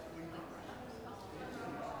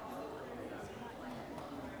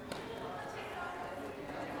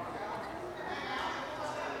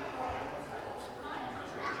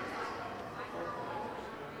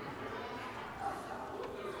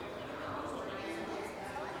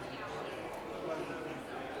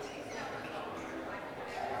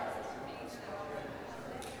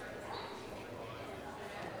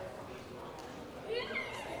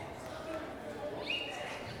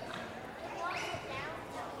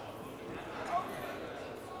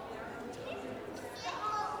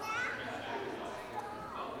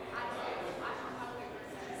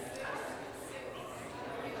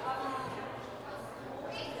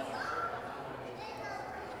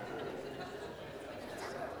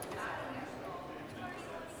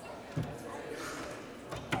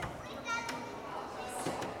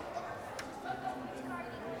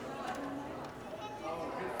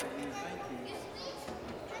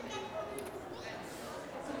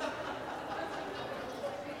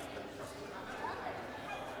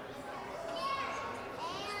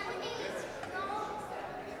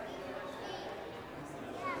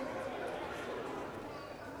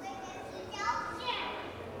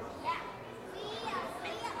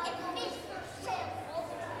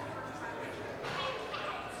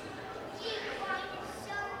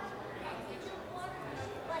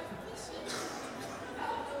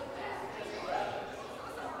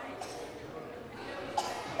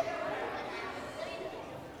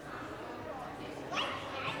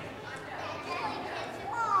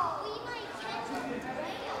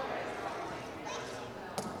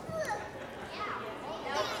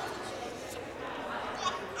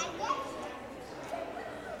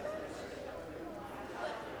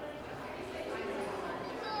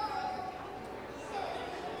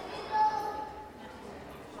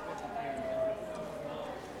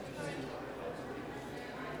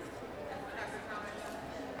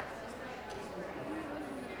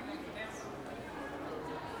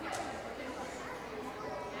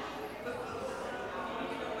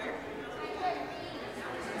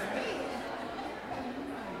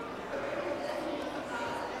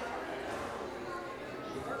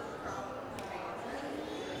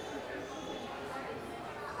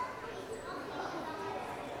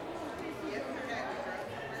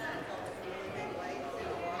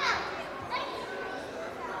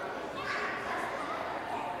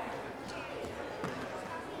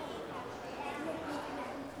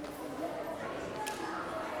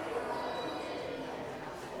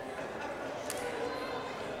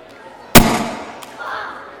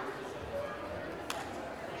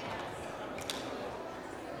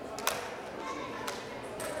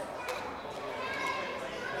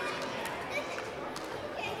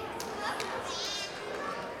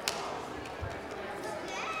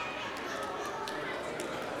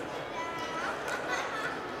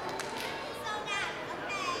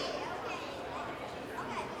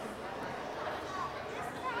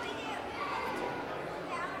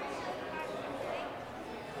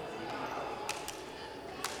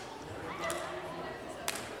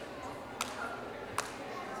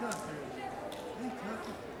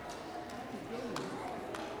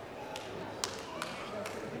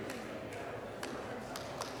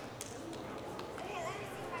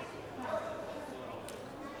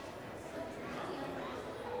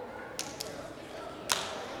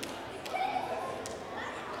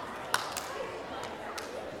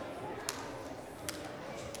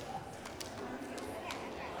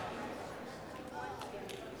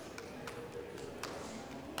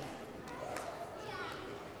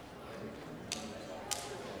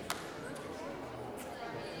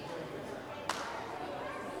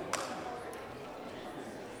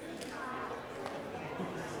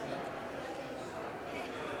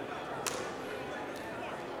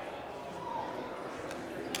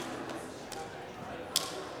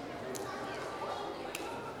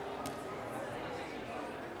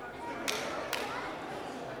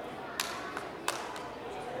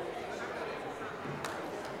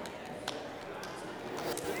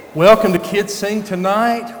Welcome to Kids Sing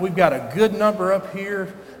tonight. We've got a good number up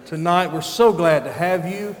here tonight. We're so glad to have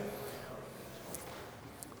you.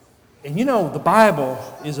 And you know, the Bible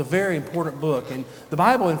is a very important book. And the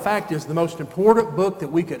Bible, in fact, is the most important book that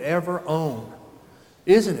we could ever own.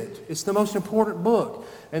 Isn't it? It's the most important book.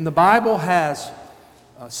 And the Bible has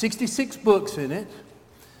 66 books in it.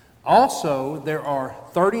 Also, there are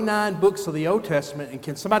 39 books of the Old Testament. And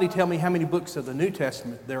can somebody tell me how many books of the New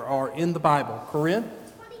Testament there are in the Bible? Corinne?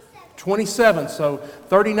 27. So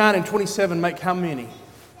 39 and 27 make how many?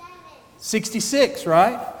 66,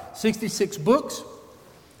 right? 66 books.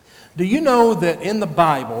 Do you know that in the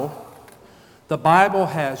Bible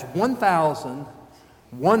has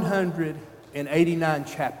 1,189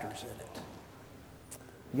 chapters in it?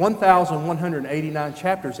 1,189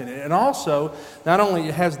 chapters in it. And also, not only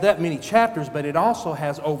it has that many chapters, but it also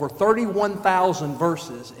has over 31,000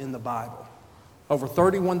 verses in the Bible. Over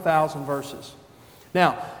 31,000 verses.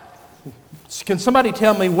 Now, can somebody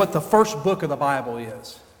tell me what the first book of the Bible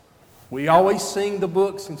is? We always sing the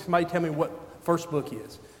books, and somebody tell me what first book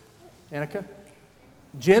is. Annika?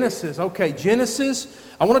 Genesis. Okay, Genesis.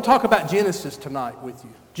 I want to talk about Genesis tonight with you,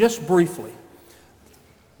 just briefly.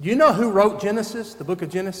 Do you know who wrote Genesis, the book of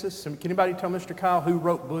Genesis? Can anybody tell Mr. Kyle who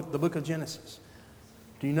wrote the book of Genesis?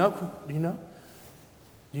 Do you know? Do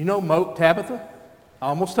you know Tabitha? I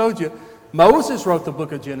almost told you. Moses wrote the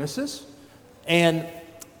book of Genesis, and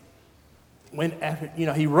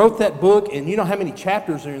he wrote that book, and you know how many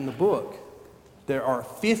chapters are in the book? There are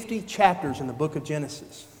 50 chapters in the book of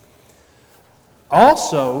Genesis.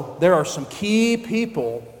 Also, there are some key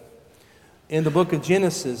people in the book of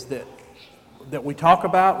Genesis that we talk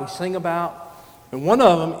about, we sing about, and one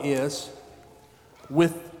of them is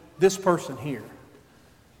with this person here.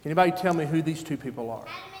 Can anybody tell me who these two people are?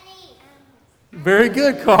 Adam and Eve. Very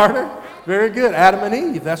good, Carter. Very good. Adam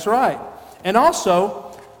and Eve, that's right. And also,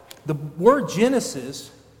 the word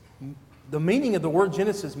Genesis, the meaning of the word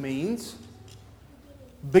Genesis means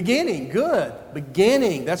beginning. Good.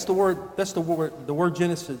 Beginning. That's the word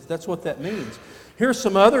Genesis. That's what that means. Here's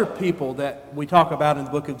some other people that we talk about in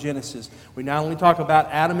the book of Genesis. We not only talk about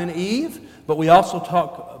Adam and Eve, but we also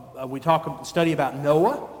study about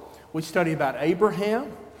Noah. We study about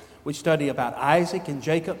Abraham. We study about Isaac and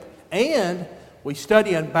Jacob. And we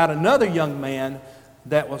study about another young man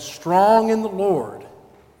that was strong in the Lord.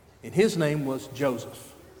 And his name was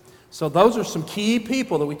Joseph. So those are some key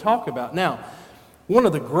people that we talk about. Now, one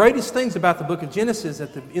of the greatest things about the book of Genesis is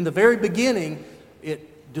that in the very beginning,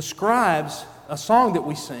 it describes a song that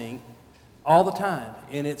we sing all the time.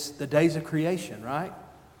 And it's the days of creation, right?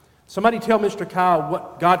 Somebody tell Mr. Kyle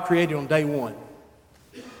what God created on day one.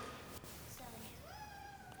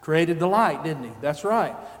 Created the light, didn't he? That's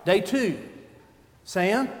right. Day two.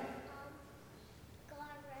 Sam?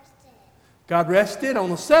 God rested on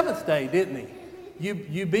the seventh day, didn't he?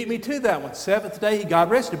 You beat me to that one. Seventh day, God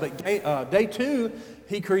rested. But day two,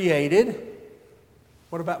 he created,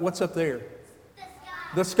 what's up there?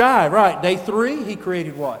 The sky, right. Day three, he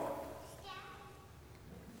created what?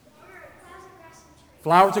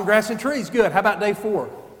 Flowers and grass and trees. Good. How about day four?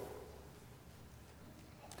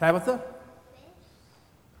 Tabitha?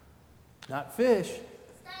 Not fish.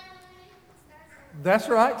 That's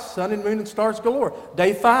right. Sun and moon and stars galore.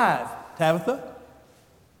 Day five. Tabitha,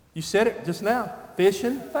 you said it just now. Fish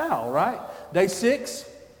and fowl, right? Day 6.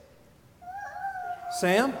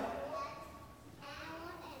 Sam?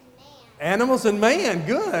 Animals and man.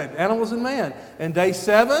 Good. Animals and man. And day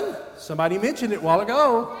 7, somebody mentioned it a while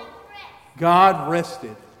ago. God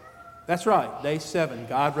rested. That's right. Day 7,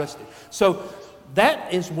 God rested. So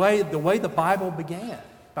that is the way the Bible began.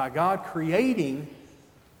 By God creating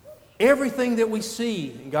everything that we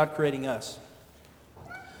see and God creating us.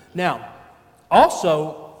 Now,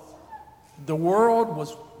 also, the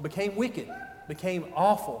world became wicked, became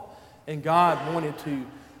awful, and God wanted to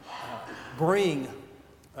bring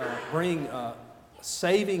a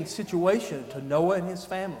saving situation to Noah and his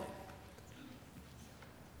family.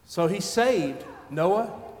 So he saved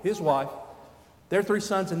Noah, his wife, their 3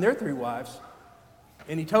 sons and their 3 wives,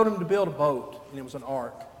 and he told them to build a boat, and it was an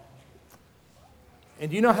ark. And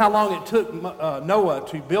do you know how long it took Noah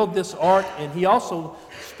to build this ark? And he also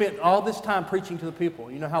spent all this time preaching to the people.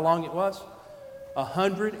 You know how long it was?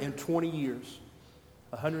 120 years.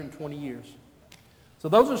 120 years. So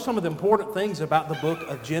those are some of the important things about the book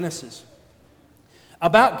of Genesis.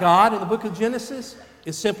 About God in the book of Genesis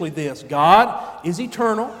is simply this. God is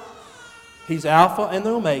eternal. He's Alpha and the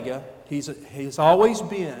Omega. He's always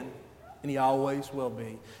been. And he always will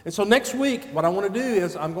be. And so next week, what I want to do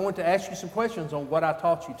is I'm going to ask you some questions on what I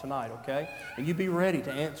taught you tonight, okay? And you be ready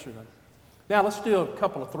to answer them. Now, let's do a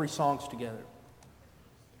couple of 3 songs together.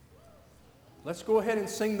 Let's go ahead and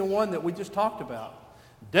sing the one that we just talked about.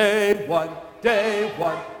 Day one,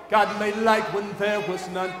 God made light when there was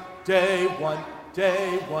none. Day one,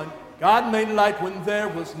 God made light when there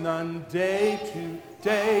was none. Day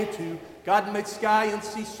two, God made sky and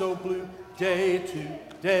sea so blue. Day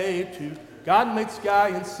two, God made sky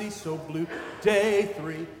and sea so blue. Day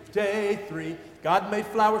three, God made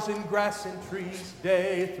flowers and grass and trees.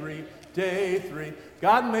 Day three,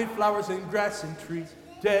 God made flowers and grass and trees.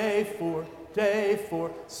 Day four,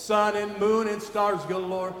 sun and moon and stars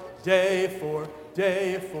galore. Day four,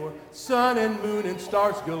 sun and moon and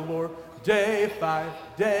stars galore. Day five,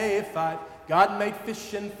 God made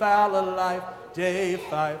fish and fowl alive. Day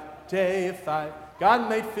five, God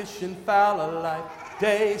made fish and fowl alive.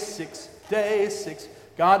 Day six,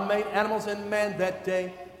 God made animals and man that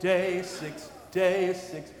day. Day six,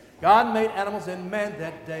 God made animals and man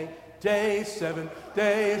that day. Day seven,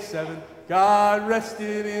 God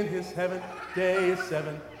rested in his heaven. Day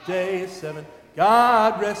seven,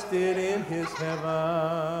 God rested in his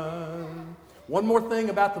heaven. One more thing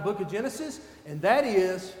about the book of Genesis, and that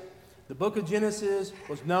is the book of Genesis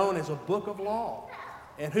was known as a book of law.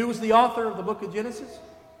 And who was the author of the book of Genesis?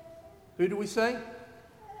 Who do we say?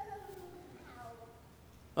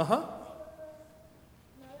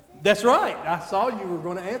 That's right. I saw you were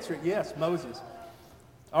going to answer it. Yes, Moses.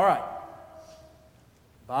 All right.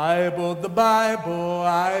 The Bible,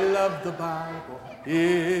 I love the Bible.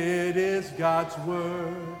 It is God's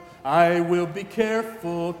word. I will be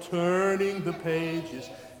careful turning the pages.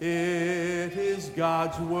 It is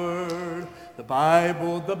God's word. The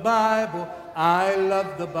Bible, I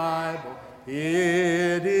love the Bible.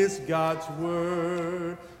 It is God's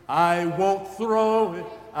word. I won't throw it.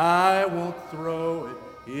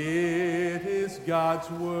 It is God's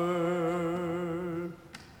word.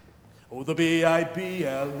 Oh, the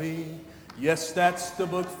Bible, yes, that's the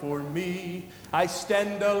book for me. I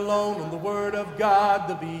stand alone on the Word of God,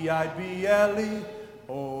 the Bible.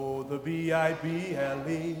 Oh, the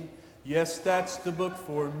Bible, yes, that's the book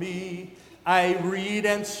for me. I read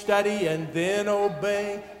and study and then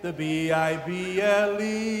obey the Bible.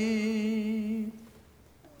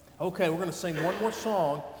 Okay, we're going to sing one more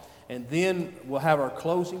song, and then we'll have our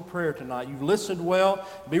closing prayer tonight. You've listened well.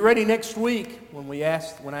 Be ready next week when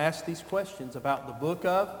I ask these questions about the book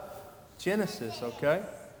of Genesis, okay?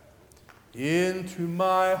 Into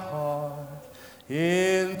my heart,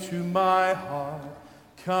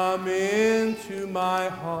 come into my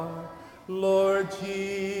heart, Lord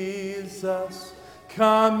Jesus.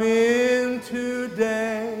 Come in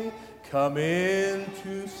today, come in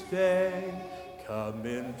to stay, come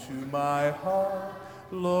into my heart,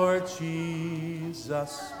 Lord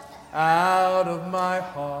Jesus. Out of my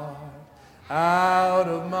heart,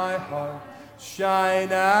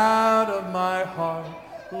 shine out of my heart,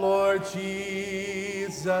 Lord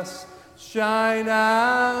Jesus. Shine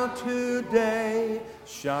out today,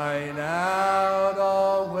 shine out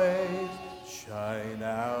always, shine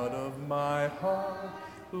out of my heart,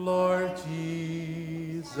 Lord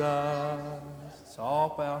Jesus. It's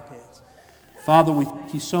all about hands. Father, we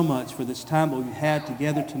thank you so much for this time that we've had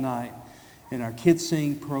together tonight in our Kids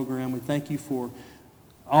Sing program. We thank you for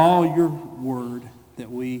all your word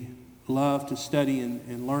that we love to study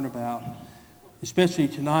and learn about. Especially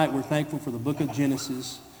tonight, we're thankful for the book of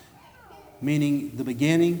Genesis, meaning the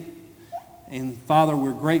beginning. And Father,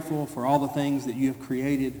 we're grateful for all the things that you have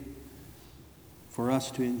created for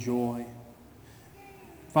us to enjoy.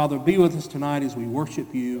 Father, be with us tonight as we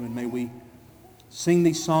worship you, and may we sing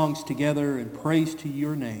these songs together and praise to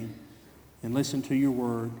your name and listen to your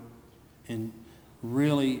word and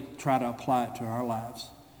really try to apply it to our lives.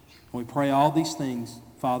 And we pray all these things,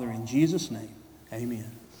 Father, in Jesus' name.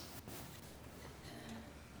 Amen.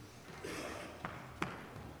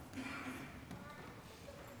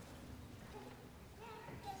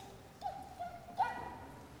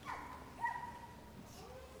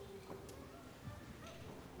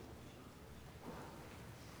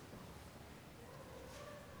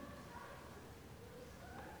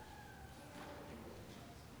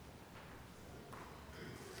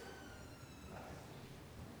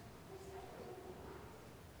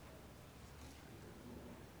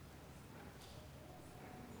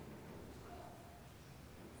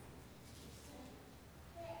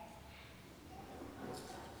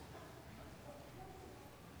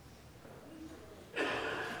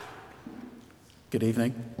 Good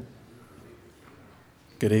evening.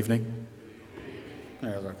 Good evening.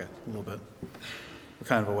 Okay, a little bit. We're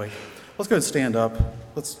kind of awake. Let's go ahead and stand up.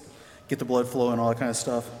 Let's get the blood flowing and all that kind of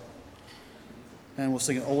stuff. And we'll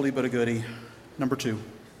sing an oldie but a goodie, number 2.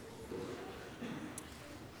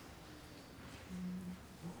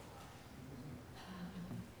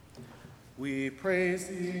 We praise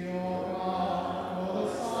thee, O God, for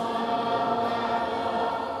the Son of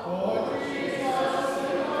God, for Jesus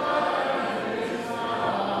the Christ, his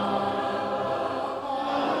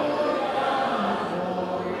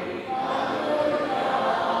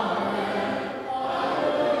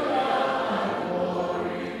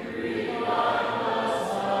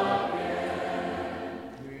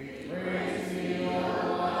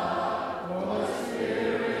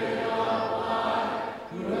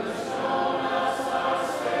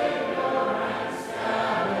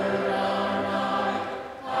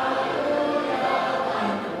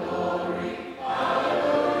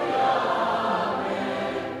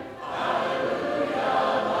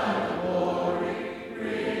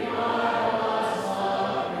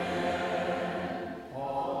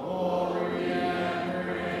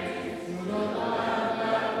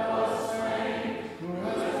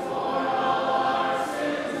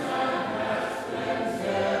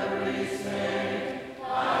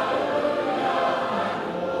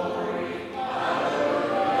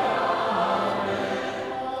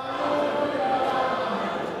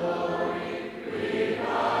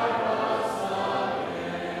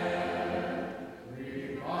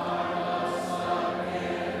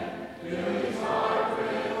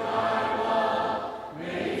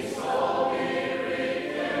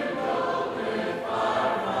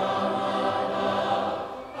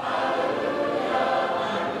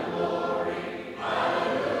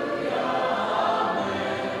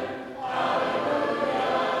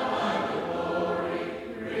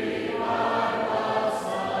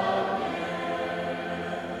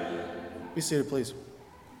Be seated, please.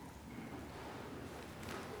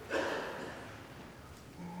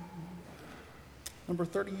 Number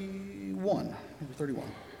 31. Number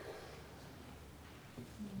 31.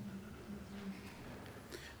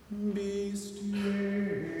 Be still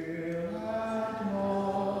and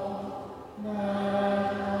know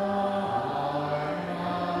that I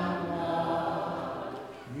am God.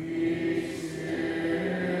 Be still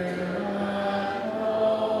and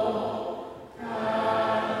know that I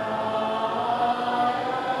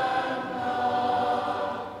am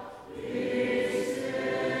God. Be still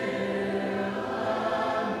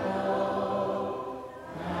and know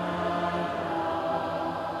that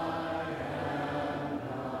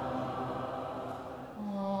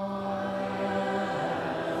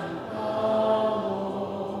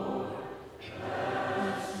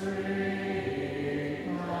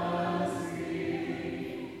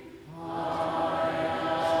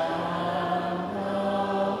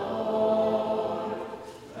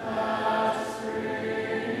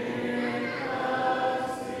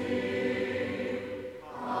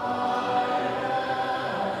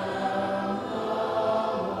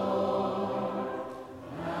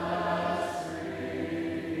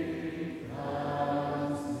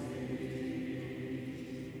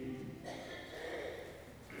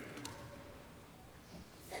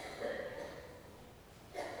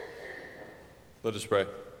Let us pray.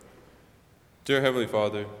 Dear Heavenly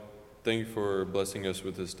Father, thank you for blessing us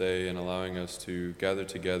with this day and allowing us to gather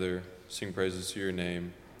together, sing praises to your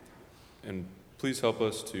name, and please help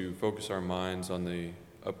us to focus our minds on the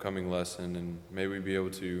upcoming lesson, and may we be able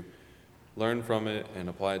to learn from it and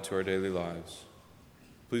apply it to our daily lives.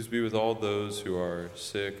 Please be with all those who are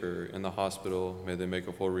sick or in the hospital. May they make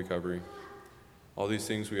a full recovery. All these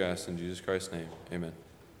things we ask in Jesus Christ's name. Amen.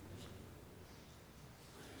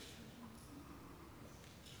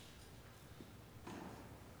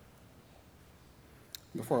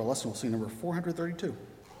 Before our lesson, we'll sing number 432.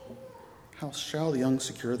 How shall the young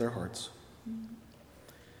secure their hearts?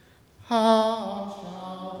 How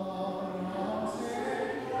shall the young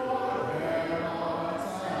secure their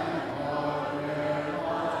hearts and guard their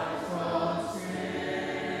lives from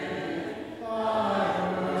sin? Thy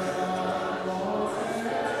word and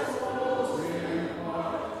Moses was in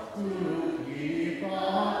heart to keep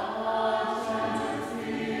our conscience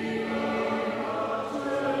free.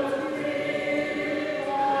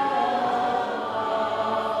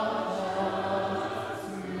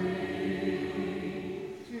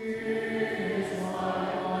 Jesus.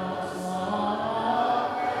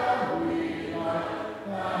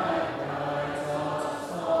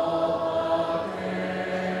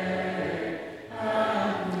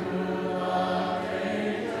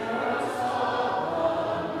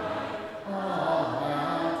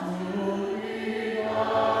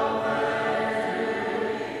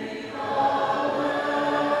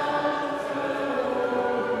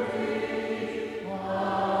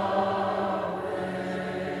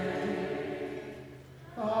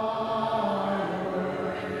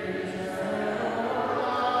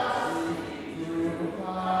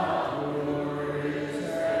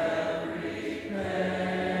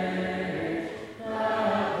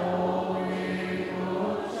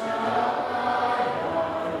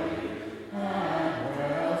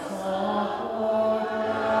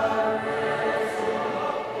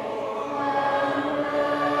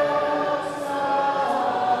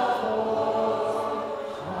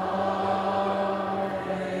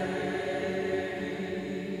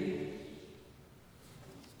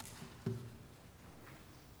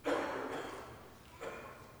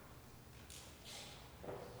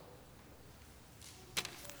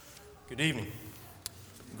 Good evening.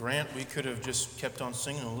 Grant, we could have just kept on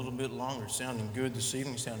singing a little bit longer. Sounding good this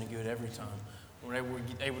evening, sounding good every time. We're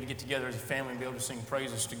able to get together as a family and be able to sing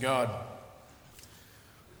praises to God.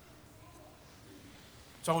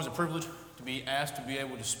 It's always a privilege to be asked to be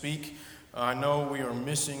able to speak. I know we are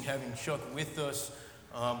missing having Chuck with us,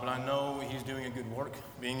 but I know he's doing a good work,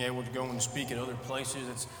 being able to go and speak at other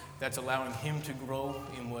places. That's allowing him to grow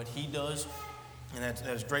in what he does, and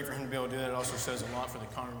that's great for him to be able to do that. It also says a lot for the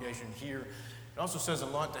congregation here. It also says a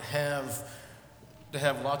lot to have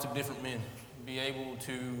lots of different men be able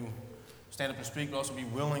to stand up and speak, but also be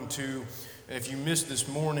willing to. If you missed this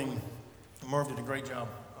morning, Merv did a great job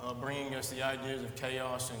bringing us the ideas of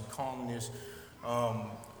chaos and calmness.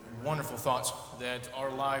 Wonderful thoughts that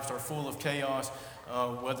our lives are full of chaos,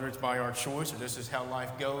 whether it's by our choice or this is how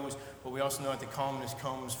life goes. But we also know that the calmness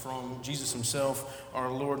comes from Jesus himself, our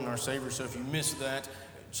Lord and our Savior. So if you missed that,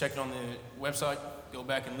 check it on the website. Go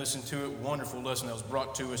back and listen to it. Wonderful lesson that was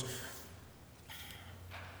brought to us.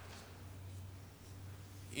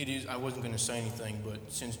 I wasn't going to say anything, but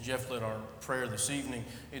since Jeff led our prayer this evening,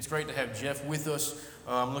 it's great to have Jeff with us.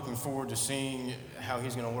 I'm looking forward to seeing how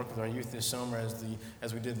he's going to work with our youth this summer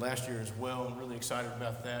as we did last year as well. I'm really excited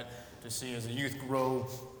about that, to see as the youth grow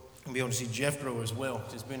and be able to see Jeff grow as well.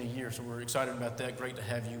 It's been a year, so we're excited about that. Great to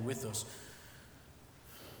have you with us.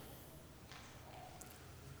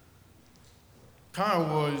 Kyle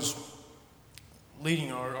was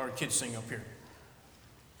leading our kids sing up here.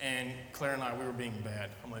 And Claire and I, we were being bad.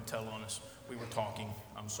 I'm going to tell on us. We were talking.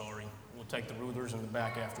 I'm sorry. We'll take the rulers in the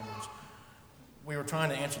back afterwards. We were trying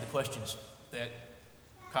to answer the questions that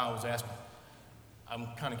Kyle was asking. I'm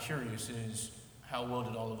kind of curious is how well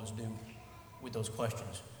did all of us do with those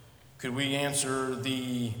questions? Could we answer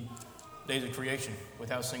the days of creation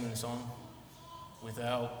without singing the song?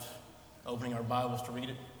 Without opening our Bibles to read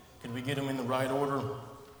it? Could we get them in the right order?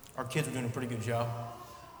 Our kids are doing a pretty good job.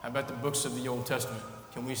 How about the books of the Old Testament?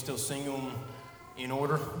 Can we still sing them in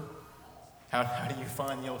order? How do you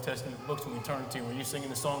find the Old Testament books when you turn to? Were you singing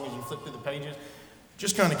the song as you flip through the pages?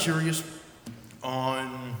 Just kind of curious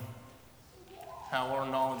on how our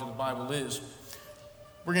knowledge of the Bible is.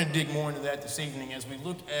 We're going to dig more into that this evening as we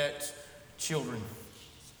look at children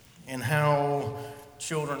and how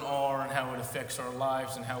children are and how it affects our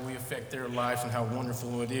lives and how we affect their lives and how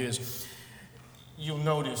wonderful it is. You'll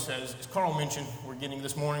notice, as Carl mentioned, we're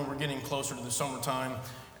getting closer to the summertime.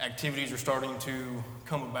 Activities are starting to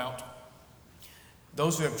come about.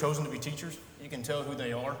 Those who have chosen to be teachers, you can tell who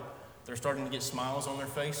they are. They're starting to get smiles on their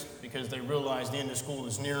face because they realize the end of school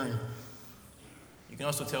is nearing. You can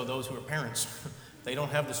also tell those who are parents. They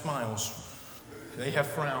don't have the smiles. They have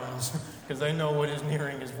frowns because they know what is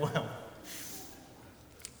nearing as well.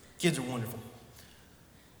 Kids are wonderful.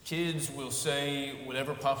 Kids will say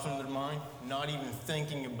whatever pops into their mind, not even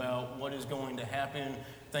thinking about what is going to happen,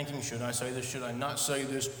 thinking, should I say this, should I not say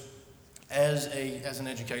this? As an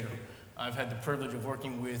educator, I've had the privilege of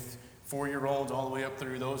working with 4-year-olds all the way up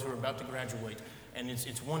through those who are about to graduate. And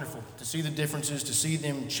it's wonderful to see the differences, to see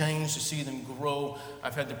them change, to see them grow.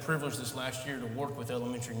 I've had the privilege this last year to work with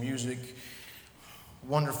elementary music.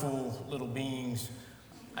 Wonderful little beings.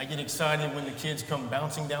 I get excited when the kids come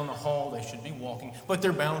bouncing down the hall. They should be walking, but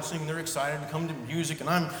they're bouncing. They're excited to come to music, and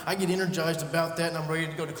I get energized about that, and I'm ready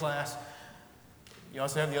to go to class. You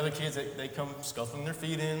also have the other kids that they come scuffling their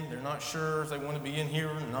feet in. They're not sure if they want to be in here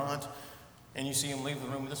or not, and you see them leave the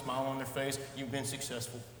room with a smile on their face. You've been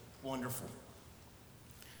successful. Wonderful.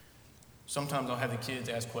 Sometimes I'll have the kids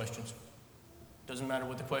ask questions. Doesn't matter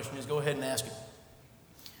what the question is. Go ahead and ask it.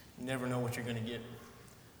 You never know what you're going to get.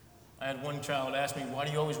 I had one child ask me, why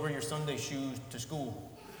do you always wear your Sunday shoes to school?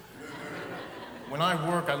 When I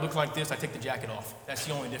work, I look like this, I take the jacket off. That's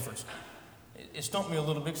the only difference. It stumped me a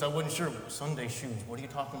little bit because I wasn't sure. Sunday shoes, what are you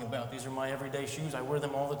talking about? These are my everyday shoes. I wear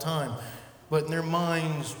them all the time. But in their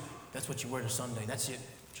minds, that's what you wear to Sunday. That's it.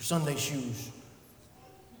 It's your Sunday shoes.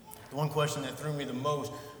 The one question that threw me the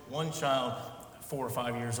most, one child, 4 or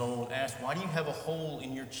 5 years old, asked, why do you have a hole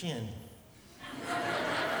in your chin?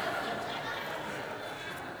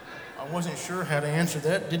 I wasn't sure how to answer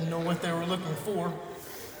that, didn't know what they were looking for.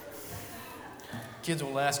 Kids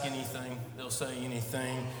will ask anything, they'll say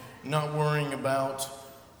anything, not worrying about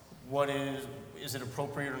what is it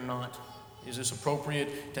appropriate or not? Is this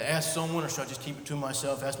appropriate to ask someone, or should I just keep it to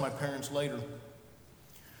myself, ask my parents later?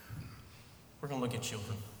 We're going to look at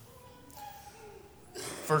children.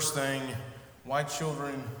 First thing, why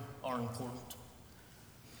children are important.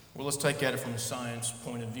 Well, let's take at it from a science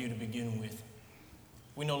point of view to begin with.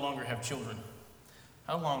 We no longer have children.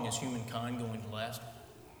 How long is humankind going to last?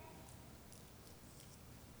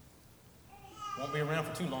 Won't be around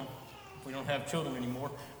for too long. if we don't have children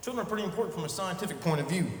anymore. Children are pretty important from a scientific point of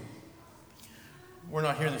view. We're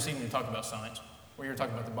not here this evening to talk about science. We're here to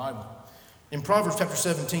talk about the Bible. In Proverbs chapter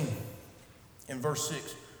 17, in verse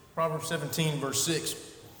 6, Proverbs 17, verse 6,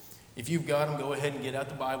 if you've got them, go ahead and get out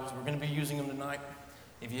the Bibles. We're going to be using them tonight.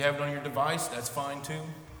 If you have it on your device, that's fine too.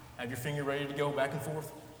 Have your finger ready to go back and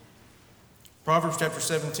forth. Proverbs chapter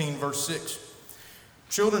 17, verse 6.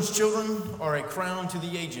 Children's children are a crown to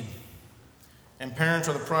the aged, and parents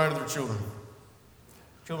are the pride of their children.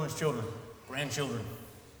 Children's children, grandchildren,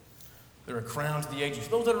 they're a crown to the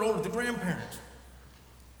aged. Those that are older, the grandparents,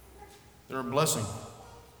 they're a blessing.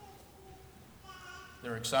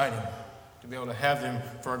 They're exciting to be able to have them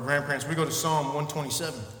for our grandparents. We go to Psalm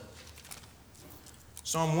 127.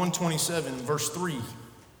 Psalm 127, verse 3.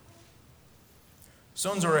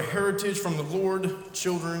 Sons are a heritage from the Lord,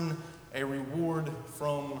 children a reward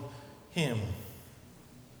from Him.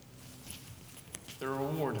 They're a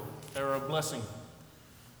reward. They're a blessing.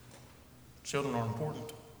 Children are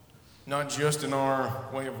important, not just in our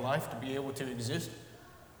way of life to be able to exist,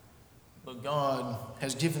 but God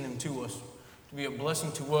has given them to us to be a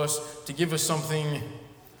blessing to us, to give us something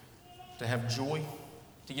to have joy,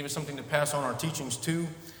 to give us something to pass on our teachings to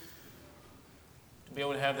be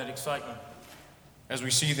able to have that excitement as we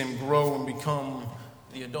see them grow and become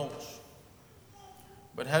the adults.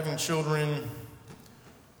 But having children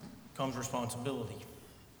comes responsibility.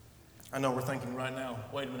 I know we're thinking right now,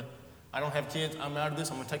 wait a minute, I don't have kids, I'm out of this,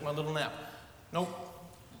 I'm going to take my little nap. Nope.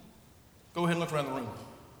 Go ahead and look around the room.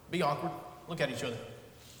 Be awkward. Look at each other.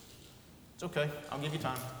 It's okay. I'll give you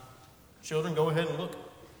time. Children, go ahead and look.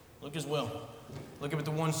 Look as well. Look at the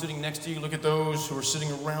ones sitting next to you. Look at those who are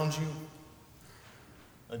sitting around you.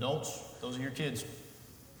 Adults, those are your kids.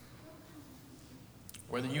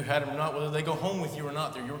 Whether you had them or not, whether they go home with you or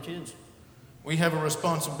not, they're your kids. We have a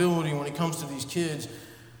responsibility when it comes to these kids.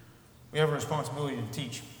 We have a responsibility to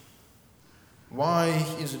teach. Why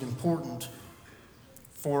is it important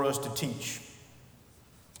for us to teach?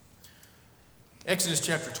 Exodus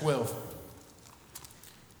chapter 12.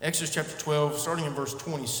 Exodus chapter 12, starting in verse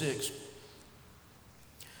 26.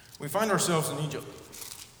 We find ourselves in Egypt,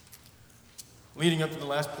 leading up to the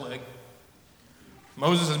last plague.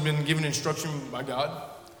 Moses has been given instruction by God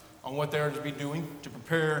on what they are to be doing to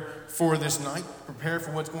prepare for this night, prepare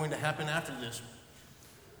for what's going to happen after this.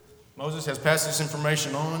 Moses has passed this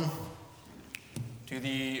information on to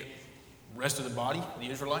the rest of the body, the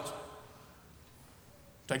Israelites.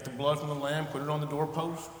 Take the blood from the lamb, put it on the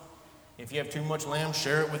doorpost. If you have too much lamb,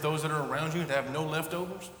 share it with those that are around you to have no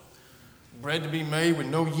leftovers. Bread to be made with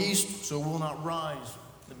no yeast, so it will not rise.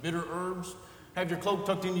 The bitter herbs. Have your cloak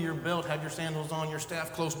tucked into your belt. Have your sandals on, your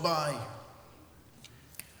staff close by.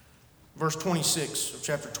 Verse 26 of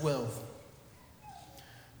chapter 12.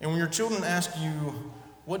 And when your children ask you,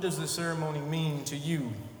 what does this ceremony mean to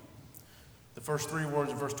you? The first three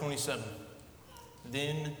words of verse 27.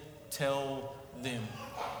 Then tell them.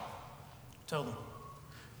 Tell them.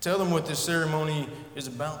 Tell them what this ceremony is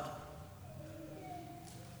about.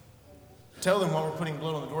 Tell them why we're putting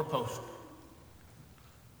blood on the doorpost.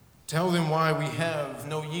 Tell them why we have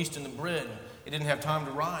no yeast in the bread. It didn't have time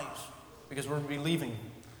to rise because we're going to be leaving.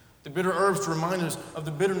 The bitter herbs to remind us of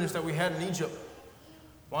the bitterness that we had in Egypt.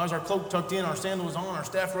 Why is our cloak tucked in, our sandals on, our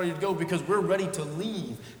staff ready to go? Because we're ready to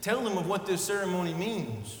leave. Tell them of what this ceremony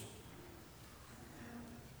means.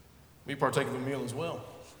 We partake of a meal as well.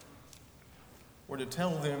 We're to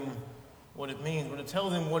tell them what it means. We're to tell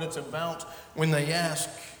them what it's about when they ask.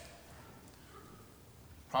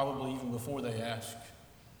 Probably even before they ask.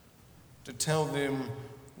 To tell them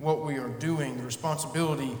what we are doing, the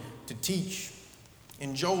responsibility to teach.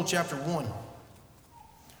 In Joel chapter 1.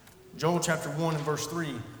 Joel chapter 1 and verse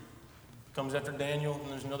 3 comes after Daniel,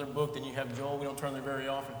 and there's another book, then you have Joel. We don't turn there very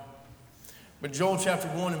often. But Joel chapter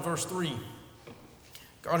 1 and verse 3,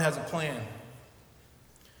 God has a plan.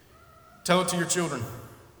 Tell it to your children,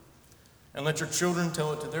 and let your children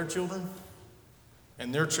tell it to their children,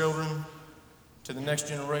 and their children to the next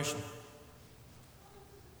generation.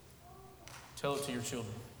 Tell it to your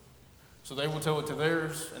children. So they will tell it to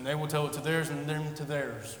theirs, and they will tell it to theirs, and them to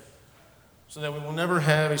theirs. So that we will never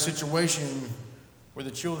have a situation where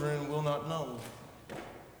the children will not know.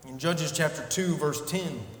 In Judges chapter 2, verse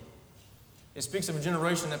 10, it speaks of a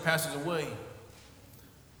generation that passes away,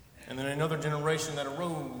 and then another generation that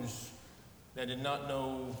arose that did not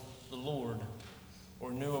know the Lord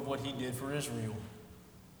or knew of what He did for Israel.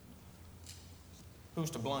 Who's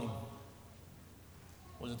to blame?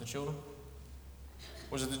 Was it the children?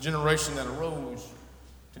 Was it the generation that arose?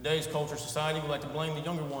 Today's culture, society, we like to blame the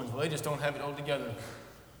younger ones. Well, they just don't have it all together.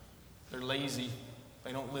 They're lazy.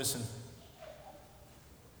 They don't listen.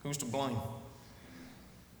 Who's to blame?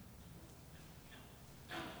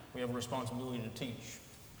 We have a responsibility to teach.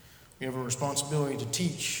 We have a responsibility to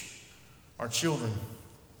teach our children.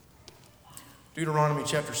 Deuteronomy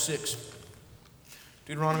chapter 6.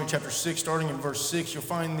 Deuteronomy chapter 6, starting in verse 6, you'll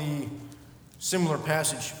find the similar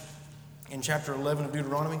passage in chapter 11 of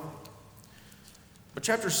Deuteronomy. But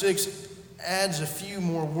chapter 6 adds a few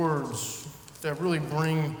more words that really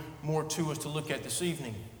bring more to us to look at this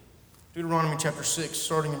evening. Deuteronomy chapter 6,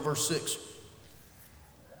 starting in verse 6.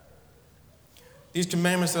 These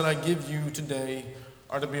commandments that I give you today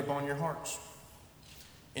are to be upon your hearts.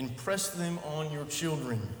 Impress them on your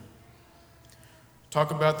children.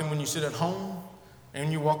 Talk about them when you sit at home and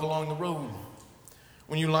when you walk along the road.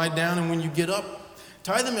 When you lie down and when you get up,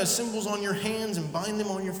 tie them as symbols on your hands and bind them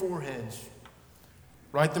on your foreheads.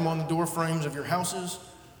 Write them on the door frames of your houses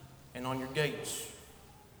and on your gates.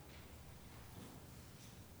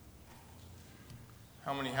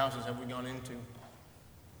 How many houses have we gone into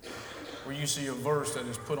where you see a verse that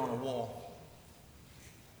is put on a wall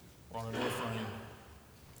or on a door frame?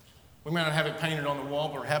 We might not have it painted on the wall,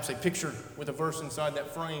 but perhaps a picture with a verse inside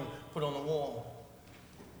that frame put on the wall.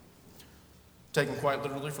 Taken quite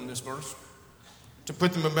literally from this verse. To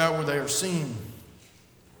put them about where they are seen.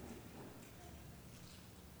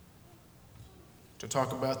 To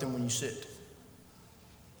talk about them when you sit.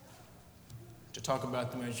 To talk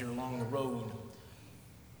about them as you're along the road.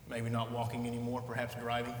 Maybe not walking anymore, perhaps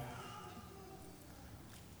driving.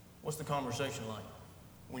 What's the conversation like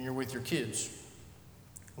when you're with your kids?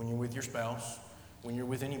 When you're with your spouse? When you're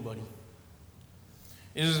with anybody?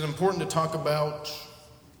 Is it important to talk about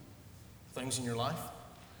things in your life?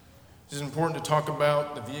 Is it important to talk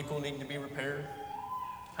about the vehicle needing to be repaired?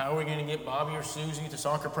 How are we going to get Bobby or Susie to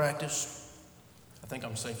soccer practice? I think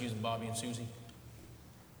I'm safe using Bobby and Susie.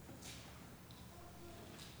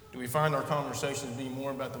 Do we find our conversations being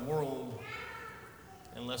more about the world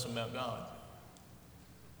and less about God?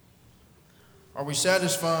 Are we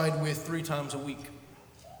satisfied with 3 times a week?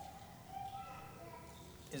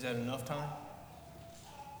 Is that enough time?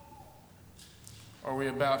 Are we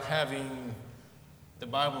about having the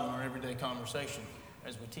Bible in our everyday conversation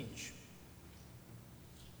as we teach?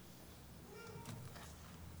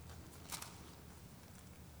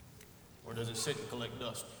 Or does it sit and collect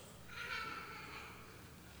dust?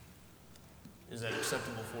 Is that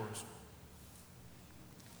acceptable for us?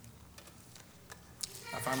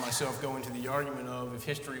 I find myself going to the argument of if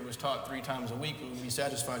history was taught 3 times a week, we would be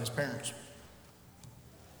satisfied as parents.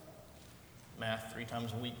 Math 3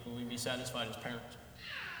 times a week, would we be satisfied as parents?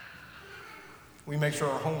 We make sure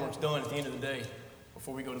our homework's done at the end of the day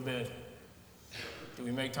before we go to bed. Do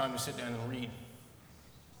we make time to sit down and read?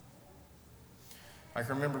 I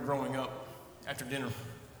can remember growing up after dinner.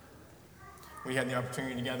 We had the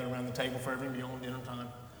opportunity to gather around the table for every meal at dinner time.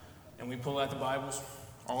 And we pull out the Bibles,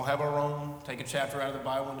 all have our own, take a chapter out of the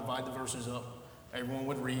Bible and divide the verses up. Everyone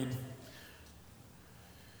would read.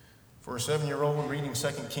 For a 7-year-old, reading 2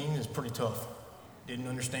 Kings is pretty tough. Didn't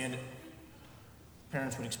understand it.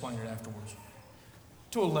 Parents would explain it afterwards.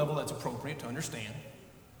 To a level that's appropriate to understand.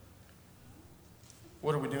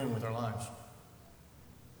 What are we doing with our lives?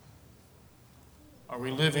 Are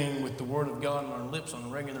we living with the Word of God on our lips on a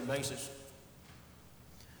regular basis?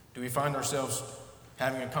 Do we find ourselves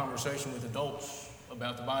having a conversation with adults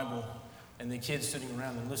about the Bible and the kids sitting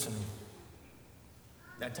around and listening?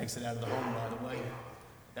 That takes it out of the home, by the way.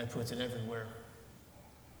 That puts it everywhere.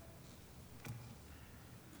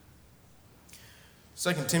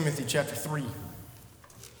 2 Timothy chapter 3.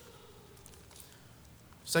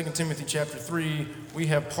 2 Timothy chapter 3, we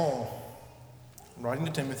have Paul writing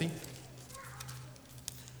to Timothy,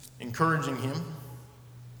 encouraging him.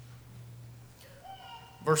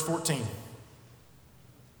 Verse 14.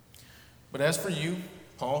 But as for you,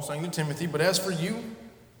 Paul saying to Timothy, but as for you,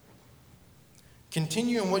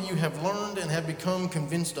 continue in what you have learned and have become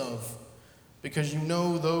convinced of, because you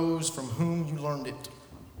know those from whom you learned it.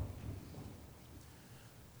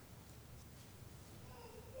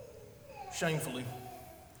 Shamefully,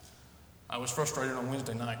 I was frustrated on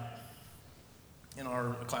Wednesday night in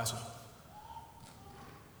our classes.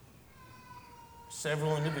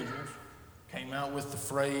 Several individuals came out with the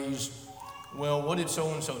phrase, well, what did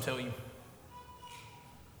so-and-so tell you?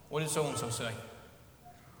 What did so-and-so say?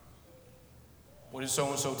 What did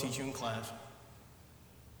so-and-so teach you in class?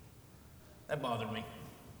 That bothered me.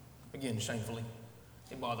 Again, shamefully,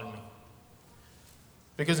 it bothered me.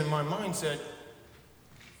 Because in my mindset,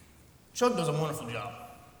 Chuck does a wonderful job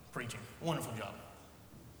preaching. Wonderful job.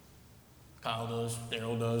 Kyle does,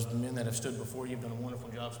 Daryl does, the men that have stood before you have done a wonderful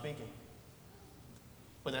job speaking.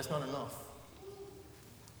 But that's not enough.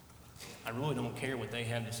 I really don't care what they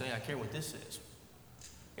have to say. I care what this says.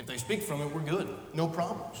 If they speak from it, we're good. No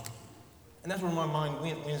problems. And that's where my mind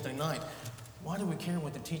went Wednesday night. Why do we care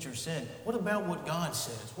what the teacher said? What about what God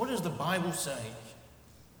says? What does the Bible say?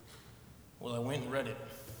 Well, I went and read it.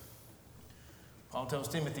 Paul tells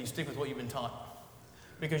Timothy, stick with what you've been taught.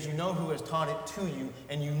 Because you know who has taught it to you,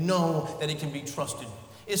 and you know that it can be trusted.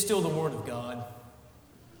 It's still the Word of God.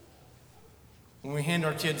 When we hand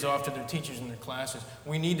our kids off to their teachers in their classes,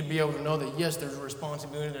 we need to be able to know that, yes, there's a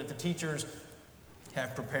responsibility that the teachers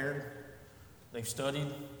have prepared, they've studied,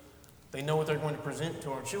 they know what they're going to present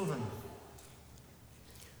to our children.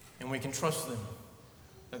 And we can trust them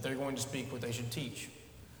that they're going to speak what they should teach.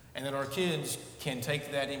 And that our kids can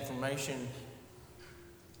take that information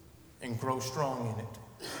and grow strong in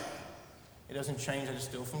it. It doesn't change that it's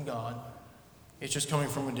still from God. It's just coming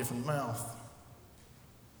from a different mouth.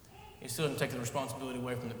 It still doesn't take the responsibility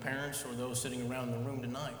away from the parents or those sitting around in the room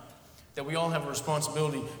tonight. That we all have a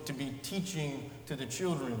responsibility to be teaching to the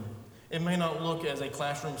children. It may not look as a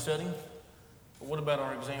classroom setting, but what about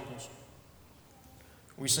our examples?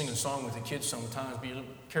 We sing a song with the kids sometimes. Be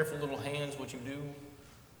careful, little hands, what you do.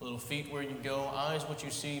 Little feet, where you go. Eyes, what you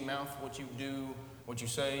see. Mouth, what you do. What you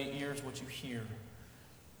say. Ears, what you hear.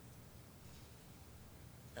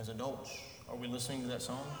 As adults, are we listening to that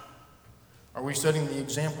song? Are we setting the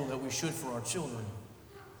example that we should for our children?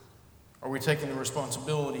 Are we taking the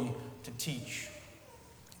responsibility to teach?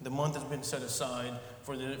 The month has been set aside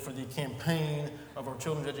for the campaign of our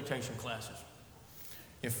children's education classes.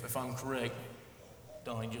 If I'm correct,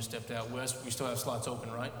 Donnie just stepped out west. We still have slots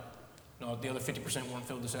open, right? No, the other 50% weren't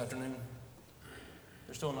filled this afternoon.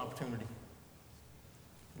 There's still an opportunity.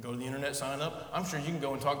 Go to the internet, sign up. I'm sure you can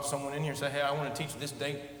go and talk to someone in here and say, hey, I want to teach this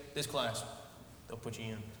date, this class. They'll put you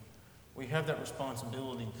in. We have that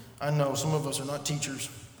responsibility. I know some of us are not teachers.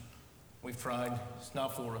 We've tried. It's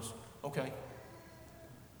not for us. Okay.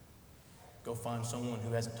 Go find someone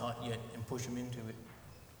who hasn't taught yet and push them into it.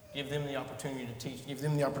 Give them the opportunity to teach. Give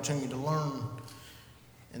them the opportunity to learn.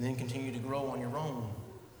 And then continue to grow on your own.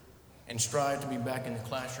 And strive to be back in the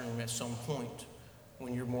classroom at some point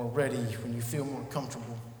when you're more ready, when you feel more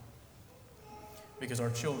comfortable. Because our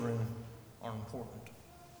children are important.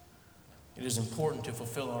 It is important to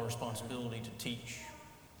fulfill our responsibility to teach.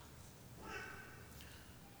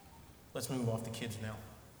 Let's move off the kids now.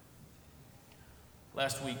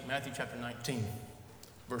 Last week, Matthew chapter 19,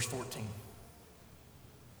 verse 14.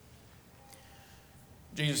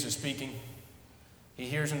 Jesus is speaking. He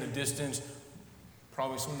hears in the distance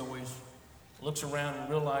probably some noise, looks around and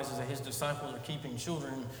realizes that his disciples are keeping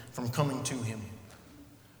children from coming to him.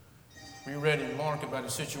 We read in Mark about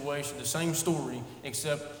a situation, the same story,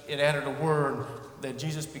 except it added a word that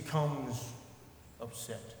Jesus becomes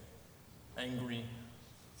upset, angry,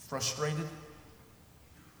 frustrated.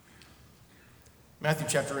 Matthew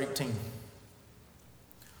chapter 18,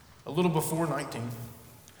 a little before 19.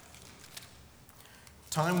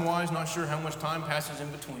 Time-wise, not sure how much time passes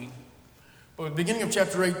in between. But at the beginning of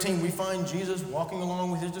chapter 18, we find Jesus walking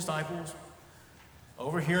along with his disciples,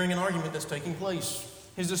 overhearing an argument that's taking place.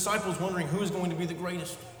 His disciples wondering who is going to be the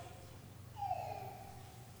greatest.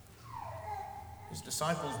 His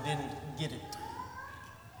disciples didn't get it.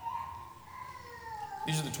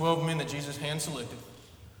 These are the 12 men that Jesus hand-selected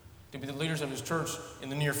to be the leaders of his church in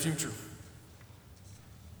the near future.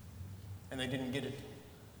 And they didn't get it.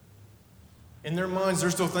 In their minds,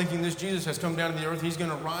 they're still thinking this Jesus has come down to the earth. He's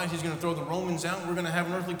going to rise. He's going to throw the Romans out. We're going to have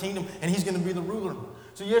an earthly kingdom, and he's going to be the ruler.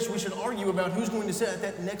 So yes, we should argue about who's going to sit at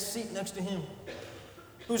that next seat next to him.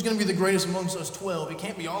 Who's going to be the greatest amongst us 12? It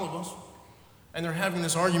can't be all of us. And they're having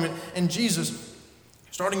this argument. And Jesus,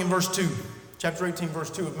 starting in verse 2, chapter 18,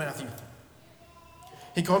 verse 2 of Matthew,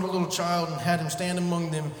 he called a little child and had him stand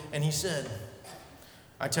among them, and he said,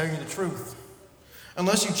 I tell you the truth.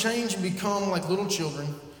 Unless you change and become like little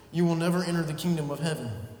children, you will never enter the kingdom of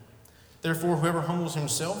heaven. Therefore, whoever humbles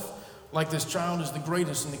himself like this child is the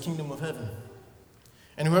greatest in the kingdom of heaven.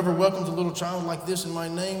 And whoever welcomes a little child like this in my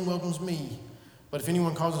name welcomes me. But if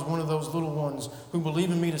anyone causes one of those little ones who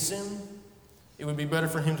believe in me to sin, it would be better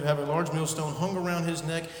for him to have a large millstone hung around his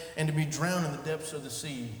neck and to be drowned in the depths of the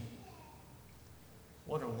sea.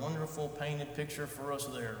 What a wonderful painted picture for us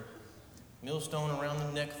there. Millstone around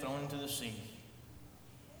the neck thrown into the sea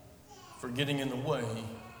for getting in the way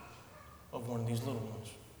of one of these little ones.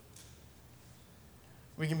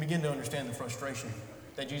 We can begin to understand the frustration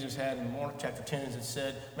that Jesus had in Mark chapter 10, as it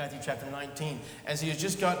said, Matthew chapter 19, as he has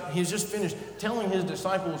just finished telling his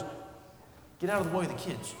disciples, get out of the way of the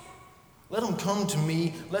kids. Let them come to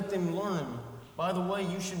me. Let them learn. By the way,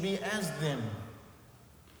 you should be as them.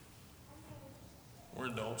 We're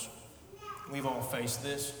adults. We've all faced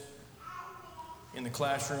this. In the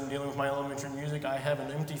classroom, dealing with my elementary music, I have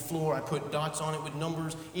an empty floor. I put dots on it with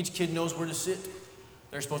numbers. Each kid knows where to sit.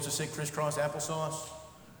 They're supposed to sit crisscross applesauce.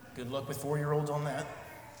 Good luck with 4-year-olds on that.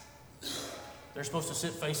 They're supposed to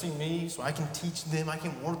sit facing me so I can teach them, I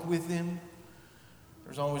can work with them.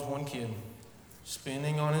 There's always one kid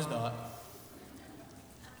spinning on his dot.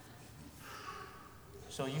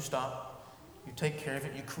 So you stop, you take care of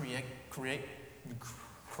it, you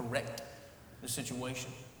correct the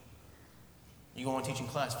situation. You go on teaching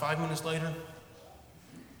class. 5 minutes later,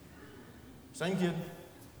 same kid,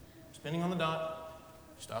 spinning on the dot.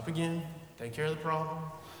 Stop again, take care of the problem.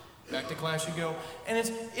 Back to class you go. And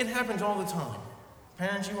it happens all the time.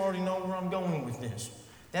 Parents, you already know where I'm going with this.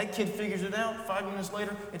 That kid figures it out. 5 minutes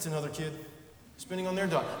later, it's another kid spinning on their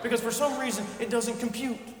dot. Because for some reason, it doesn't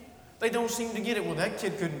compute. They don't seem to get it. Well, that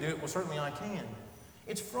kid couldn't do it. Well, certainly I can.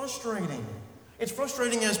 It's frustrating. It's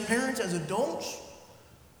frustrating as parents, as adults,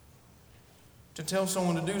 to tell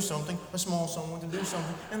someone to do something, a small someone to do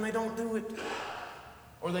something, and they don't do it.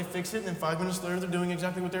 Or they fix it, and then 5 minutes later, they're doing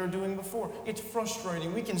exactly what they were doing before. It's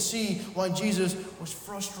frustrating. We can see why Jesus was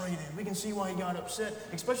frustrated. We can see why he got upset,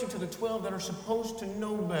 especially to the 12 that are supposed to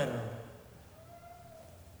know better.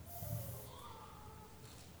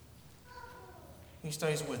 He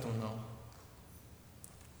stays with them, though.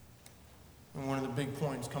 And one of the big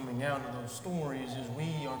points coming out of those stories is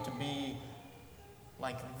we are to be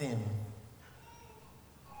like them.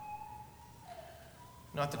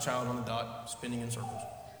 Not the child on the dot spinning in circles.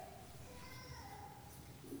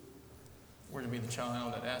 We're to be the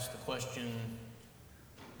child that asks the question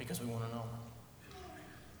because we want to know.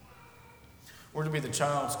 We're to be the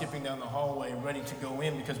child skipping down the hallway ready to go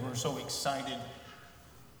in because we're so excited.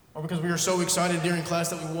 Or because we are so excited during class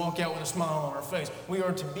that we walk out with a smile on our face. We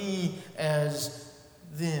are to be as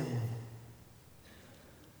them.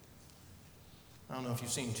 I don't know if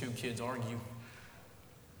you've seen two kids argue.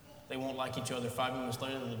 They won't like each other. 5 minutes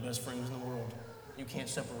later, they're the best friends in the world. You can't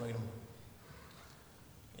separate them.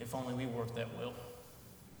 If only we worked that well.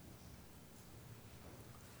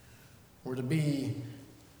 We're to be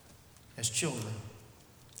as children.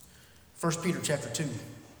 1 Peter chapter 2.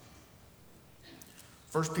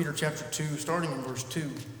 1 Peter chapter 2, starting in verse 2.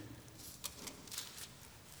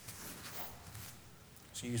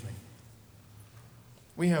 Excuse me.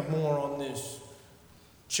 We have more on this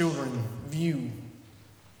children view.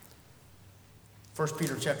 1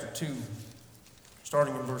 Peter chapter 2,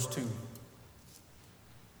 starting in verse 2.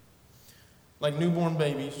 Like newborn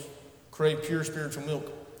babies, crave pure spiritual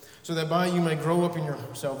milk, so that by you may grow up in your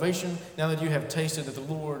salvation, now that you have tasted that the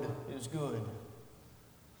Lord is good.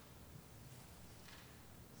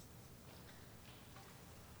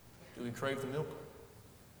 Do we crave the milk?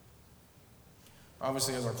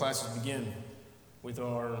 Obviously, as our classes begin with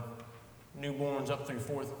our newborns up through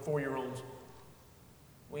 4-year-olds,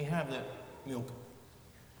 we have that milk.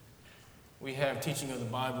 We have teaching of the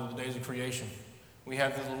Bible, the days of creation. We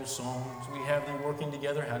have the little songs. We have them working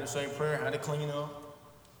together, how to say a prayer, how to clean up.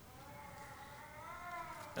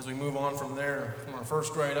 As we move on from there, from our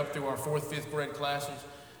first grade up through our 4th, 5th grade classes,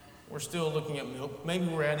 we're still looking at milk. Maybe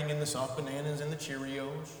we're adding in the soft bananas and the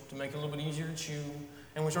Cheerios to make it a little bit easier to chew.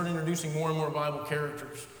 And we start introducing more and more Bible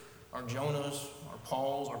characters. Our Jonahs, our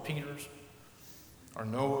Pauls, our Peters, our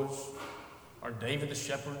Noahs, our David the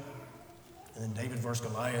shepherd, and then David versus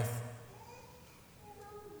Goliath.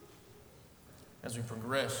 As we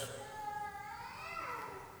progress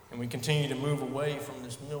and we continue to move away from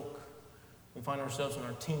this milk, we find ourselves in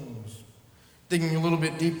our teens, digging a little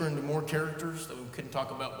bit deeper into more characters that we couldn't talk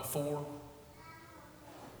about before,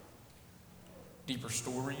 deeper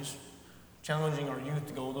stories, challenging our youth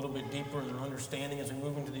to go a little bit deeper in their understanding as we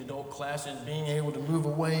move into the adult classes, being able to move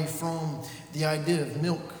away from the idea of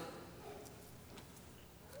milk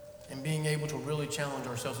and being able to really challenge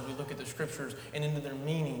ourselves as we look at the scriptures and into their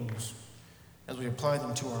meanings as we apply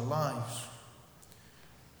them to our lives.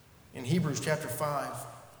 In Hebrews chapter 5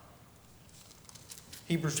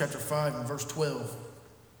 and verse 12.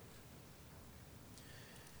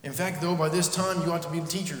 In fact, though, by this time you ought to be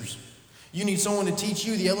teachers. You need someone to teach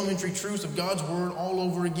you the elementary truths of God's word all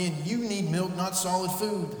over again. You need milk, not solid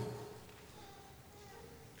food.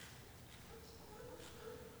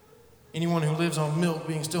 Anyone who lives on milk,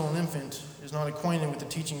 being still an infant, is not acquainted with the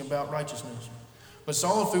teaching about righteousness. But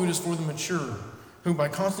solid food is for the mature, who by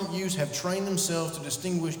constant use have trained themselves to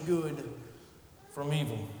distinguish good from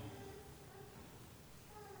evil.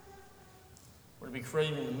 We're to be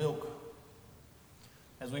craving the milk.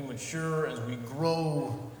 As we mature, as we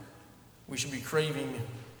grow, we should be craving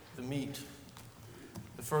the meat,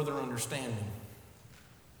 the further understanding.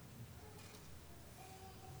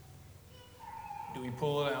 Do we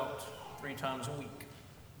pull it out 3 times a week.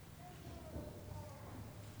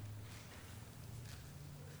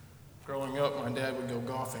 Growing up, my dad would go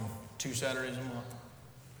golfing 2 Saturdays a month.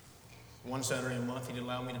 1 Saturday a month, he'd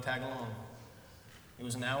allow me to tag along. It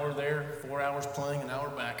was an hour there, 4 hours playing, an hour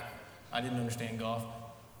back. I didn't understand golf.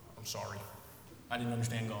 I'm sorry. I didn't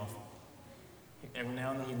understand golf. Every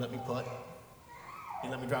now and then he'd let me putt. He'd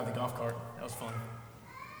let me drive the golf cart. That was fun.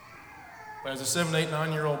 But as a 7, 8,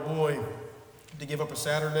 9-year-old boy, to give up a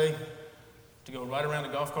Saturday to go ride around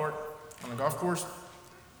a golf cart on a golf course,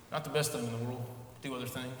 not the best thing in the world. Do other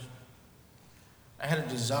things. I had a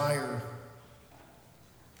desire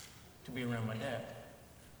to be around my dad.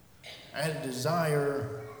 I had a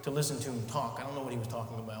desire to listen to him talk. I don't know what he was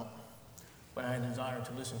talking about, but I had a desire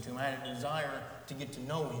to listen to him. I had a desire to get to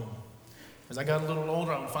know him. As I got a little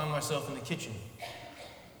older, I would find myself in the kitchen,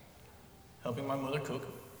 helping my mother cook,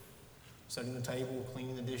 setting the table,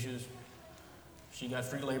 cleaning the dishes. She got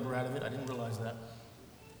free labor out of it. I didn't realize that.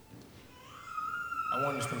 I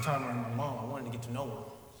wanted to spend time around my mom. I wanted to get to know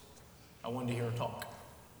her. I wanted to hear her talk.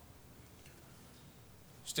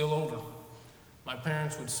 Still older, my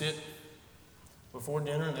parents would sit before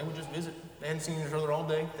dinner and they would just visit. They hadn't seen each other all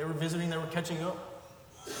day. They were visiting, they were catching up.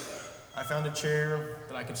 I found a chair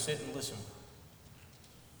that I could sit and listen.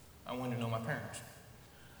 I wanted to know my parents.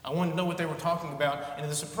 I wanted to know what they were talking about, and to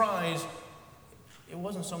the surprise, it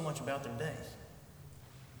wasn't so much about their day.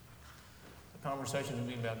 The conversation would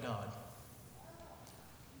be about God,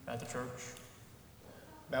 about the church,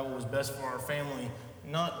 about what was best for our family,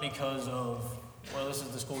 not because of, well, this is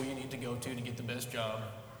the school you need to go to get the best job.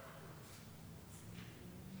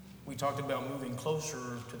 We talked about moving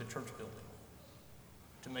closer to the church building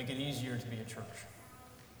to make it easier to be a church.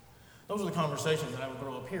 Those are the conversations that I would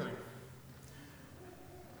grow up hearing.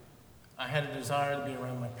 I had a desire to be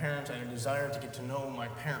around my parents. I had a desire to get to know my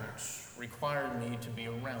parents. Required me to be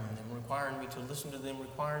around them, required me to listen to them,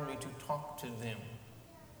 required me to talk to them.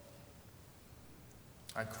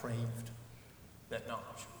 I craved that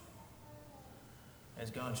knowledge.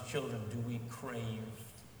 As God's children, do we crave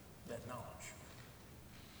that knowledge?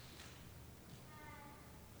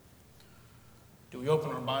 Do we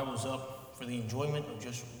open our Bibles up for the enjoyment of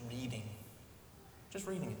just reading? Just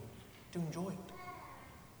reading it, to enjoy it.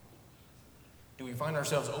 Do we find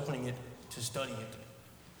ourselves opening it to study it?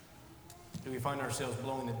 Do we find ourselves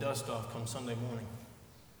blowing the dust off come Sunday morning?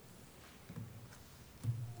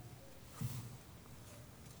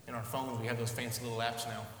 In our phones, we have those fancy little apps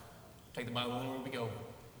now. Take the Bible anywhere we go.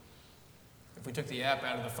 If we took the app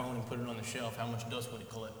out of the phone and put it on the shelf, how much dust would it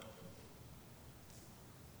collect?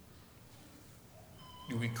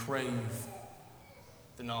 Do we crave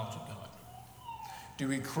the knowledge of God? Do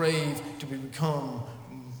we crave to become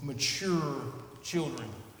mature children,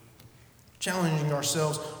 challenging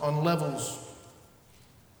ourselves on levels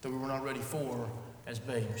that we were not ready for as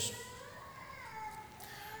babes?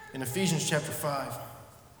 In Ephesians chapter 5,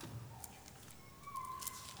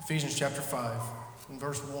 in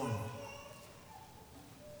verse 1.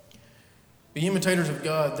 Be imitators of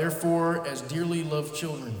God, therefore, as dearly loved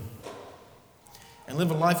children, and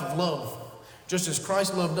live a life of love, just as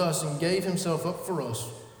Christ loved us and gave himself up for us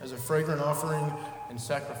as a fragrant offering and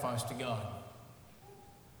sacrifice to God.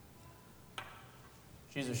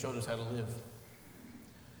 Jesus showed us how to live.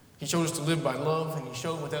 He showed us to live by love, and he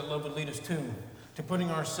showed what that love would lead us to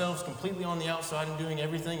putting ourselves completely on the outside and doing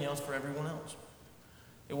everything else for everyone else.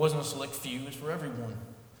 It wasn't a select few, it's for everyone.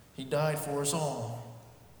 He died for us all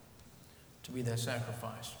to be that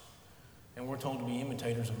sacrifice. And we're told to be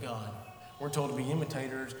imitators of God. We're told to be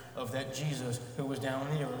imitators of that Jesus who was down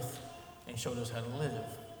on the earth and showed us how to live.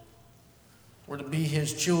 We're to be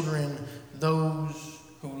his children, those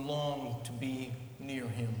who long to be near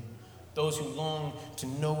him, those who long to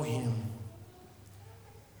know him.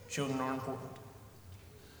 Children are important.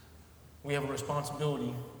 We have a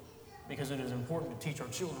responsibility because it is important to teach our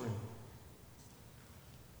children.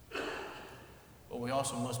 But we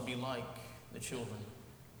also must be like the children,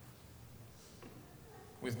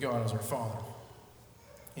 with God as our Father.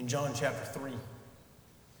 In John chapter 3,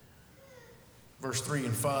 verse 3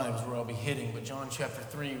 and 5 is where I'll be hitting, but John chapter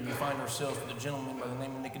 3, we find ourselves with a gentleman by the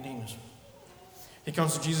name of Nicodemus. He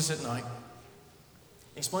comes to Jesus at night,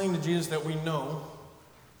 explaining to Jesus that we know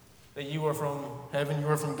that you are from heaven, you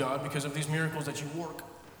are from God, because of these miracles that you work.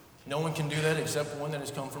 No one can do that except one that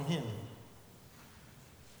has come from him.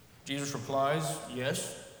 Jesus replies,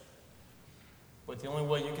 yes, but the only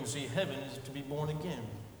way you can see heaven is to be born again.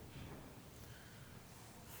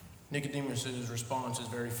 Nicodemus' response is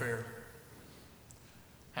very fair.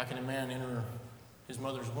 How can a man enter his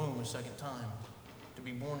mother's womb a second time to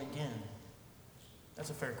be born again?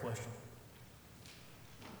 That's a fair question.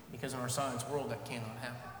 Because in our science world, that cannot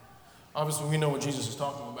happen. Obviously, we know what Jesus is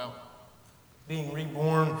talking about. Being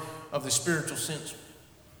reborn of the spiritual sense.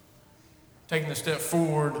 Taking a step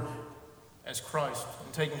forward as Christ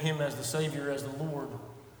and taking him as the Savior, as the Lord.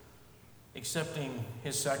 Accepting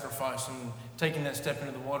his sacrifice and taking that step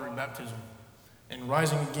into the watery baptism. And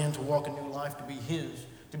rising again to walk a new life, to be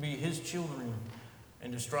his children,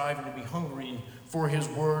 and to strive and to be hungry for his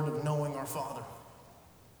word of knowing our Father.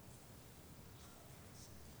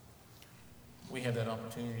 We have that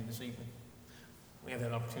opportunity this evening. We have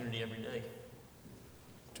that opportunity every day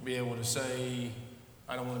to be able to say,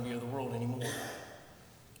 I don't want to be of the world anymore.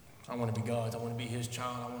 I want to be God's. I want to be his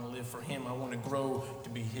child. I want to live for him. I want to grow to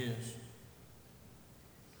be his.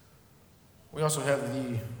 We also have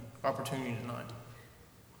the opportunity tonight,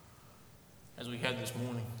 as we had this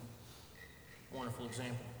morning, wonderful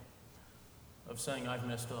example of saying I've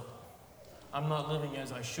messed up. I'm not living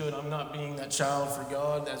as I should. I'm not being that child for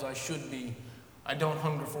God as I should be. I don't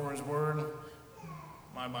hunger for his word.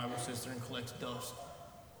 My Bible sits there and collects dust.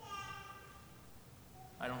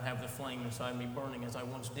 I don't have the flame inside me burning as I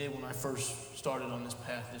once did when I first started on this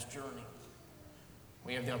path, this journey.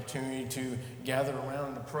 We have the opportunity to gather around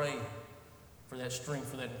and to pray for that strength,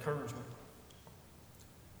 for that encouragement.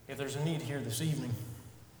 If there's a need here this evening,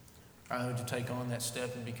 either to take on that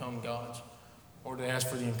step and become God's, or to ask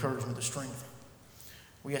for the encouragement, the strength,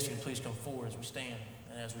 we ask you to please come forward as we stand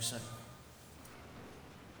and as we sing.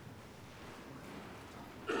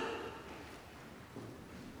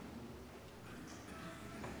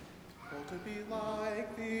 To be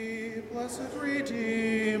like thee, blessed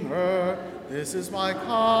Redeemer, this is my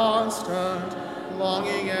constant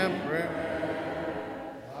longing and prayer.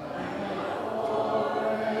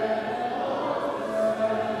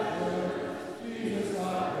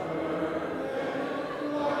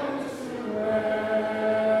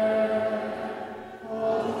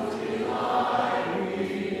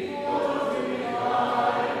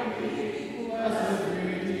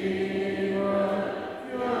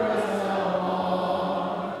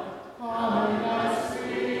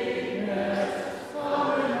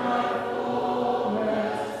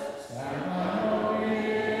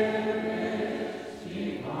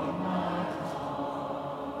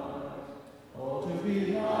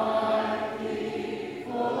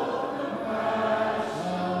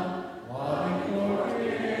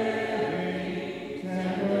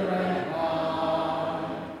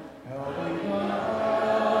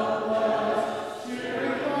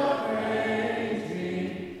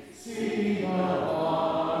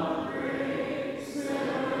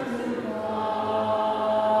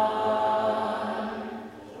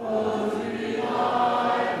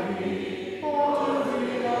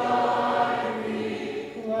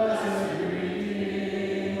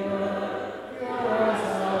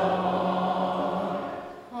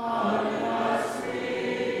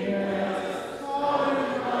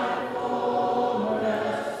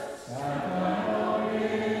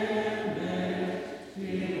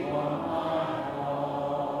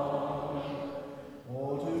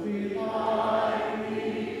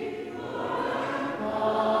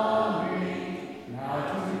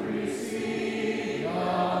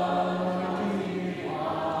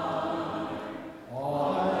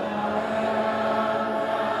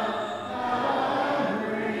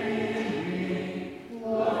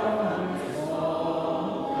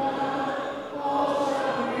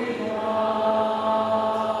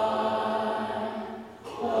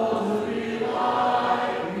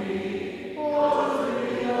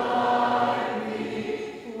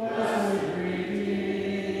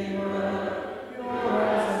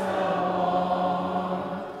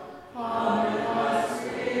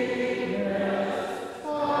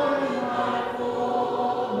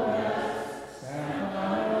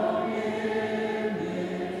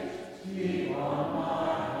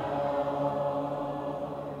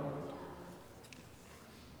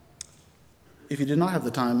 If you did not have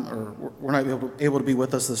the time or were not able to be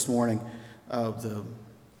with us this morning, the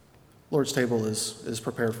Lord's table is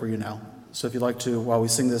prepared for you now. So if you'd like to, while we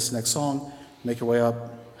sing this next song, make your way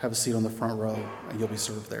up, have a seat on the front row, and you'll be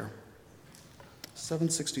served there.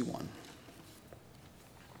 761.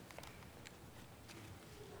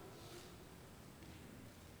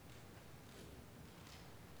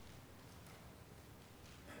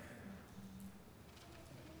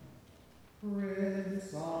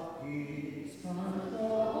 Prince of Peace,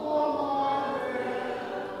 control my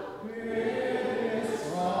will, with his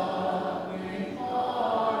throbbing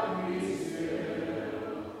heart be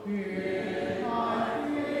still, with my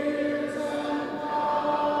fears and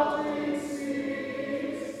doubting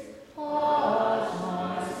cease,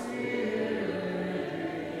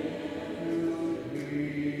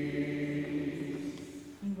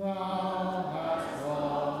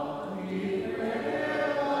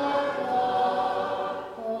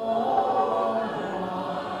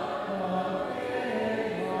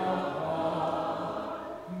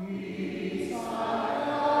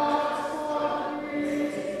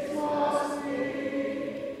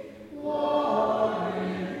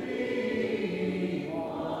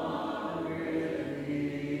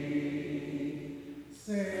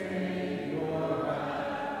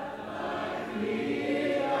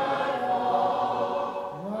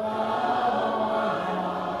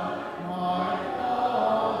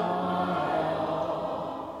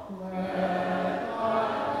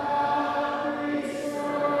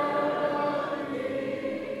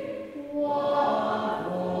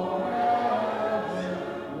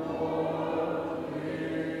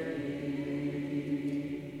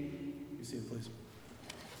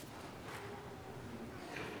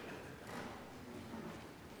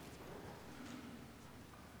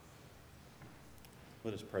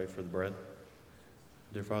 Let us pray for the bread.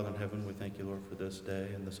 Dear Father in heaven, we thank you, Lord, for this day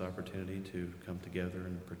and this opportunity to come together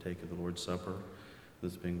and partake of the Lord's Supper,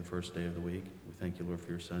 this being the first day of the week. We thank you, Lord,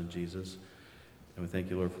 for your Son, Jesus. And we thank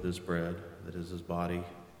you, Lord, for this bread that is his body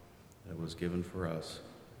that was given for us.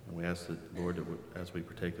 And we ask that, Lord, that as we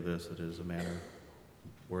partake of this, that it is a manner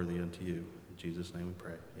worthy unto you. In Jesus' name we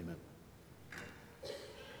pray. Amen.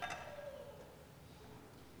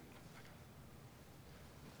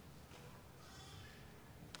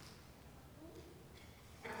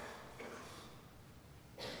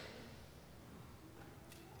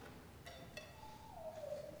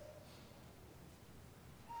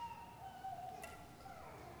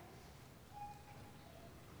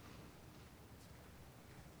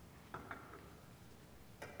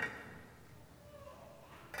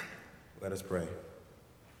 Let us pray.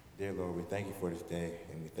 Dear Lord, we thank you for this day,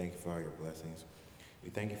 and we thank you for all your blessings.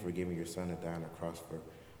 We thank you for giving your Son to die on the cross for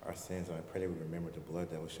our sins, and I pray that we remember the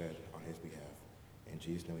blood that was shed on his behalf. In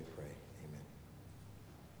Jesus' name we pray. Amen.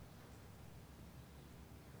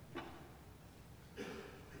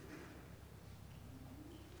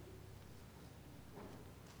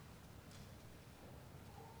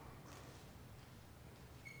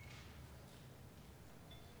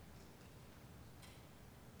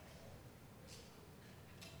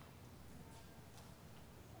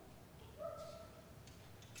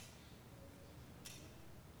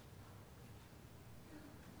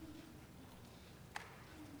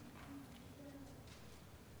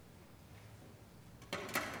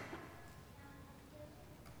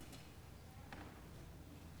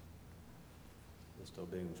 This still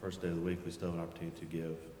being the first day of the week, we still have an opportunity to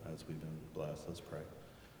give as we've been blessed. Let's pray.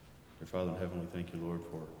 Dear Father in heaven, we thank you, Lord,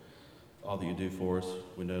 for all that you do for us.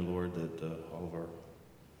 We know, Lord, that all of our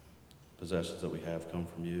possessions that we have come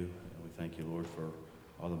from you. And we thank you, Lord, for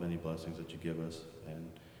all the many blessings that you give us. And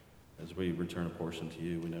as we return a portion to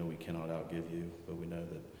you, we know we cannot outgive you, but we know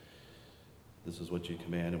that this is what you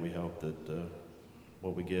command, and we hope that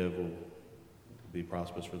what we give will be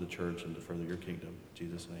prosperous for the church and to further your kingdom. In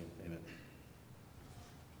Jesus' name, amen.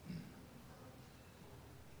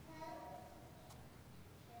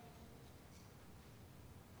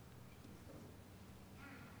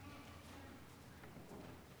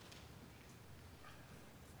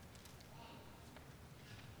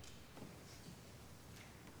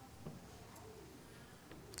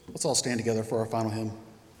 Let's all stand together for our final hymn.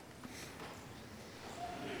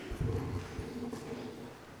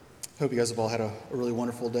 Hope you guys have all had a really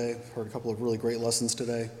wonderful day. Heard a couple of really great lessons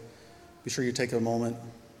today. Be sure you take a moment,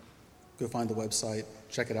 go find the website,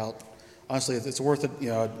 check it out. Honestly, it's worth it.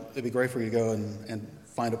 It'd be great for you to go and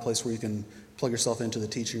find a place where you can plug yourself into the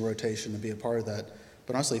teaching rotation and be a part of that.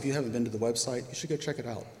 But honestly, if you haven't been to the website, you should go check it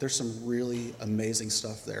out. There's some really amazing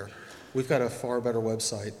stuff there. We've got a far better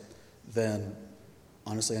website than,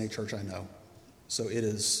 honestly, any church I know. So it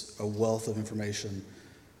is a wealth of information.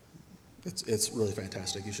 It's really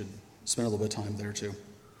fantastic. You should spend a little bit of time there too.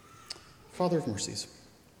 Father of mercies.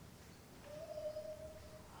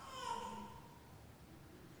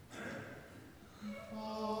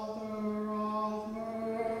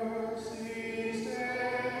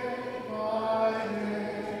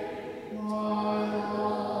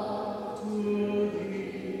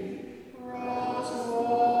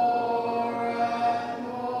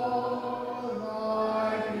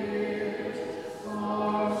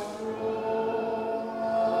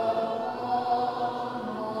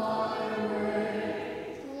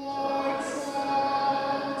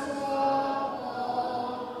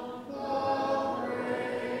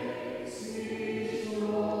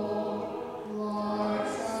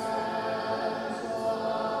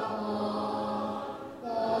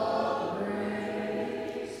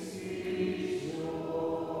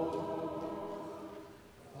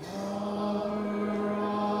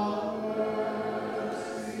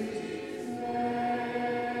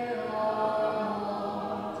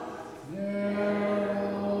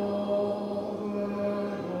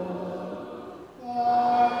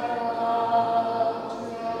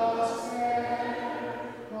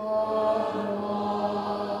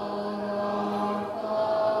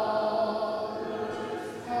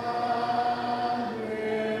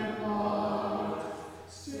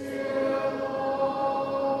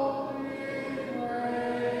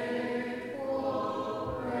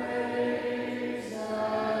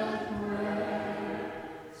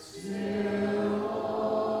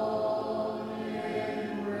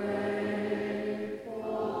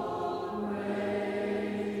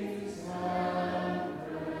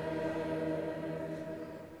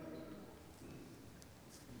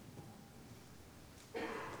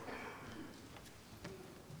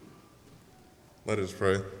 Let us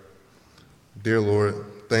pray. Dear Lord,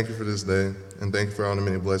 thank you for this day, and thank you for all the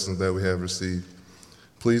many blessings that we have received.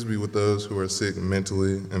 Please be with those who are sick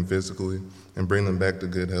mentally and physically, and bring them back to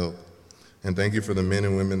good health. And thank you for the men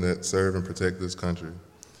and women that serve and protect this country.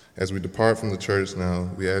 As we depart from the church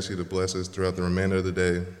now, we ask you to bless us throughout the remainder of the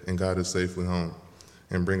day and guide us safely home,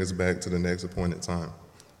 and bring us back to the next appointed time.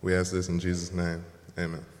 We ask this in Jesus' name.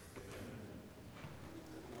 Amen.